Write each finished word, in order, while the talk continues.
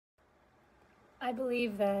I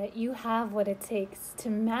believe that you have what it takes to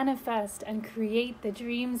manifest and create the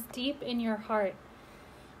dreams deep in your heart.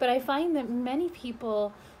 But I find that many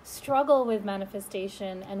people struggle with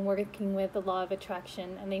manifestation and working with the law of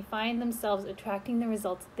attraction, and they find themselves attracting the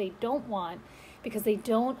results that they don't want because they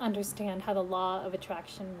don't understand how the law of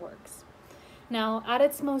attraction works. Now, at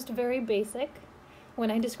its most very basic, when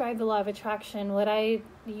I describe the law of attraction, what I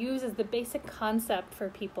use as the basic concept for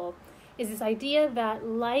people is this idea that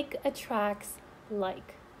like attracts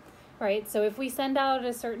like, right? So if we send out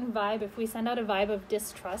a certain vibe, if we send out a vibe of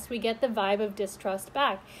distrust, we get the vibe of distrust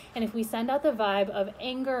back. And if we send out the vibe of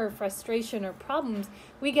anger or frustration or problems,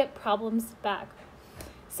 we get problems back.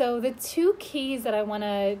 So the two keys that I want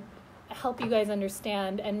to help you guys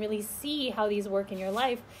understand and really see how these work in your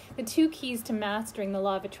life, the two keys to mastering the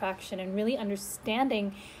law of attraction and really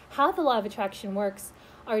understanding how the law of attraction works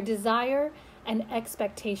are desire and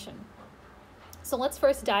expectation. So let's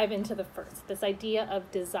first dive into this idea of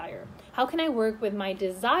desire. How can I work with my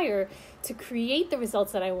desire to create the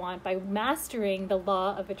results that I want by mastering the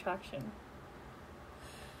law of attraction?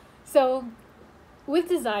 So with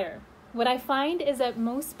desire, what I find is that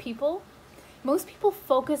most people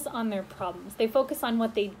focus on their problems. They focus on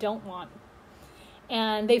what they don't want.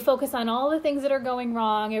 And they focus on all the things that are going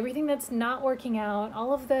wrong, everything that's not working out,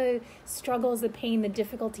 all of the struggles, the pain, the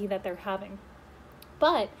difficulty that they're having.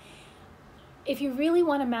 But if you really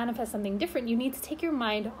want to manifest something different, you need to take your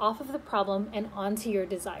mind off of the problem and onto your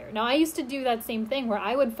desire. Now, I used to do that same thing where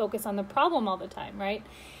I would focus on the problem all the time, right?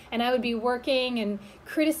 And I would be working and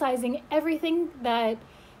criticizing everything that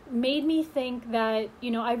made me think that,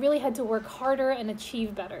 I really had to work harder and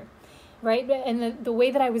achieve better, right? And the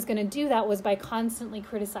way that I was going to do that was by constantly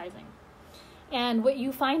criticizing. And what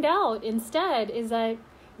you find out instead is that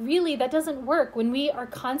really, that doesn't work. When we are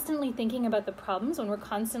constantly thinking about the problems, when we're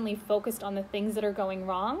constantly focused on the things that are going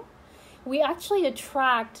wrong, we actually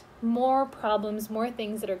attract more problems, more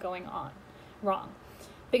things that are going on wrong.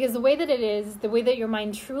 Because the way that it is, the way that your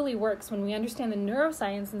mind truly works, when we understand the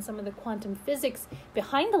neuroscience and some of the quantum physics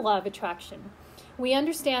behind the law of attraction, we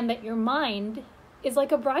understand that your mind is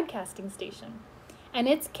like a broadcasting station. And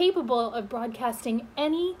it's capable of broadcasting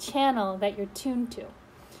any channel that you're tuned to.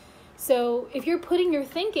 So if you're putting your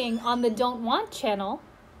thinking on the don't want channel,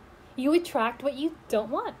 you attract what you don't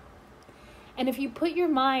want. And if you put your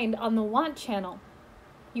mind on the want channel,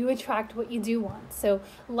 you attract what you do want. So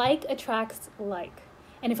like attracts like.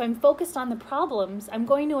 And if I'm focused on the problems, I'm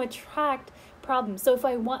going to attract problems. So if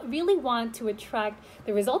I really want to attract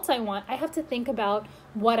the results I want, I have to think about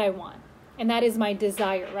what I want. And that is my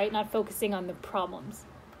desire, right? Not focusing on the problems.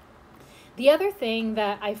 The other thing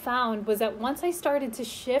that I found was that once I started to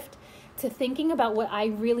shift to thinking about what I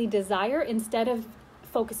really desire instead of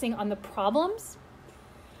focusing on the problems,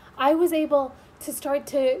 I was able to start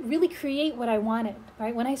to really create what I wanted,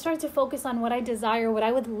 right? When I started to focus on what I desire, what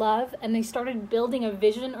I would love, and I started building a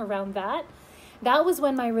vision around that, that was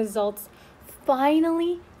when my results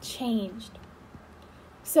finally changed.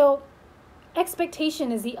 So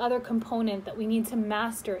expectation is the other component that we need to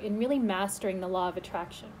master in really mastering the law of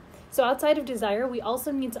attraction. So outside of desire, we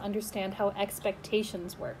also need to understand how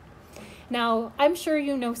expectations work. Now, I'm sure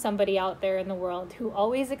you know somebody out there in the world who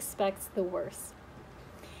always expects the worst.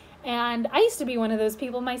 And I used to be one of those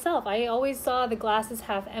people myself. I always saw the glasses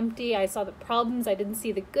half empty. I saw the problems. I didn't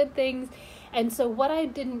see the good things. And so what I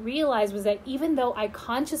didn't realize was that even though I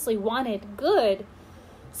consciously wanted good,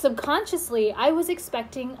 subconsciously I was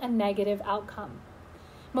expecting a negative outcome.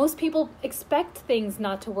 Most people expect things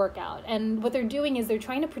not to work out. And what they're doing is they're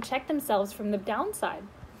trying to protect themselves from the downside.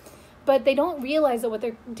 But they don't realize that what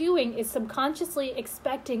they're doing is subconsciously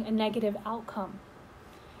expecting a negative outcome.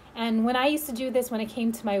 And when I used to do this, when it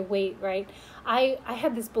came to my weight, right, I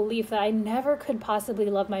had this belief that I never could possibly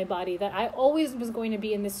love my body, that I always was going to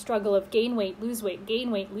be in this struggle of gain weight, lose weight, gain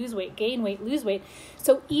weight, lose weight, gain weight, lose weight.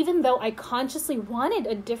 So even though I consciously wanted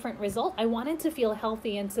a different result, I wanted to feel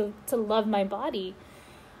healthy and to love my body,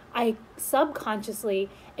 I subconsciously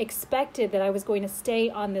expected that I was going to stay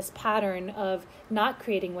on this pattern of not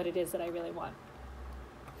creating what it is that I really want.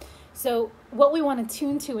 So what we want to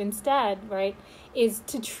tune to instead, right, is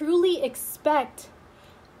to truly expect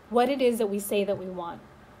what it is that we say that we want.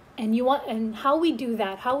 And how we do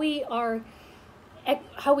that, how we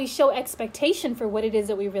show expectation for what it is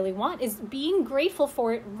that we really want is being grateful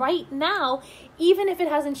for it right now, even if it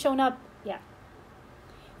hasn't shown up yet.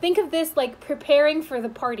 Think of this like preparing for the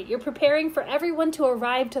party. You're preparing for everyone to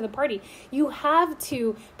arrive to the party. You have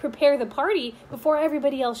to prepare the party before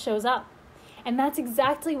everybody else shows up. And that's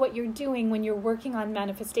exactly what you're doing when you're working on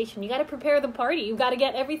manifestation. You got to prepare the party. You got to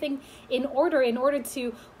get everything in order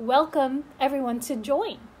to welcome everyone to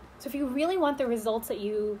join. So if you really want the results that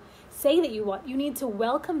you say that you want, you need to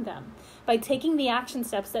welcome them by taking the action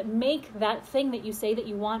steps that make that thing that you say that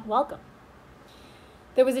you want welcome.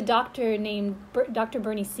 There was a doctor named Dr.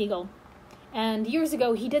 Bernie Siegel, and years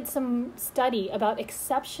ago he did some study about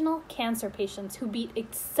exceptional cancer patients who beat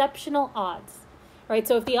exceptional odds, right?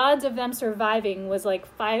 So if the odds of them surviving was like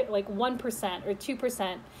 1% or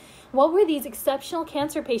 2%, what were these exceptional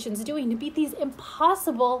cancer patients doing to beat these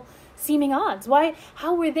impossible seeming odds?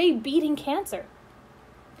 How were they beating cancer?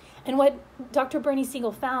 And what Dr. Bernie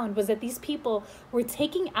Siegel found was that these people were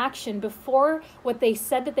taking action before what they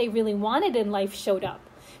said that they really wanted in life showed up.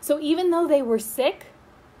 So even though they were sick,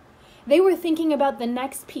 they were thinking about the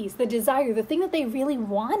next piece, the desire, the thing that they really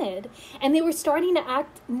wanted, and they were starting to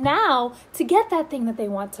act now to get that thing that they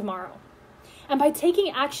want tomorrow. And by taking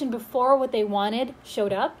action before what they wanted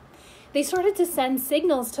showed up, they started to send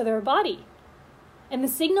signals to their body. And the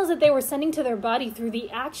signals that they were sending to their body through the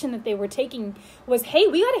action that they were taking was, hey,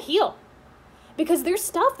 we got to heal. Because there's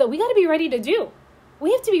stuff that we got to be ready to do.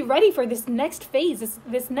 We have to be ready for this next phase,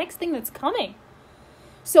 this next thing that's coming.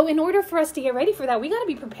 So in order for us to get ready for that, we got to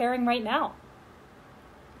be preparing right now.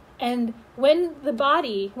 And when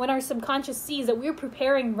our subconscious sees that we're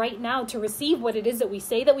preparing right now to receive what it is that we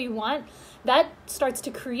say that we want, that starts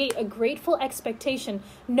to create a grateful expectation,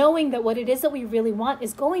 knowing that what it is that we really want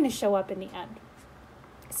is going to show up in the end.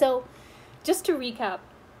 So just to recap,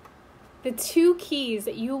 the 2 keys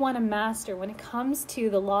that you want to master when it comes to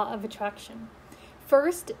the law of attraction.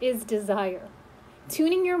 First is desire,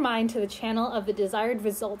 tuning your mind to the channel of the desired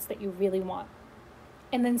results that you really want.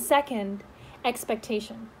 And then second,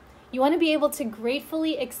 expectation. You want to be able to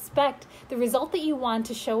gratefully expect the result that you want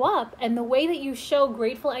to show up. And the way that you show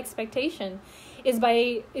grateful expectation is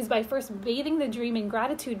by first bathing the dream in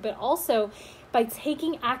gratitude, but also by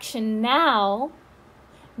taking action now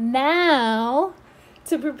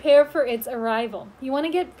to prepare for its arrival. You want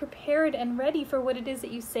to get prepared and ready for what it is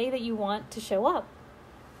that you say that you want to show up.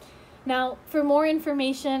 Now, for more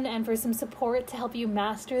information and for some support to help you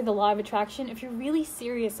master the law of attraction, if you're really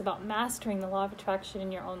serious about mastering the law of attraction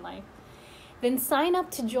in your own life, then sign up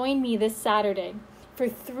to join me this Saturday for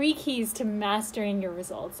 3 keys to mastering your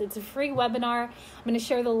results. It's a free webinar. I'm going to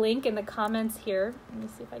share the link in the comments here. Let me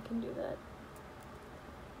see if I can do that.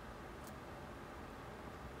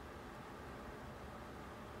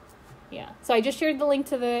 Yeah, so I just shared the link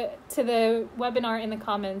to the webinar in the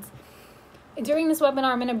comments. During this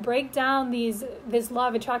webinar, I'm going to break down this law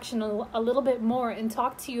of attraction a little bit more and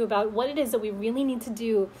talk to you about what it is that we really need to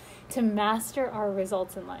do to master our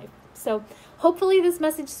results in life. So hopefully this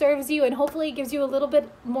message serves you, and hopefully it gives you a little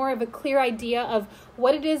bit more of a clear idea of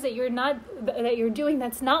what it is that you're doing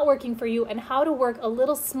that's not working for you, and how to work a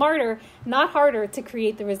little smarter, not harder, to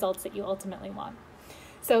create the results that you ultimately want.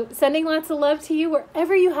 So sending lots of love to you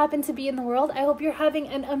wherever you happen to be in the world. I hope you're having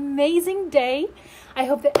an amazing day. I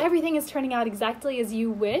hope that everything is turning out exactly as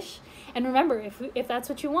you wish. And remember, if that's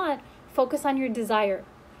what you want, focus on your desire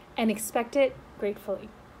and expect it gratefully.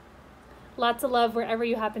 Lots of love wherever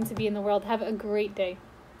you happen to be in the world. Have a great day.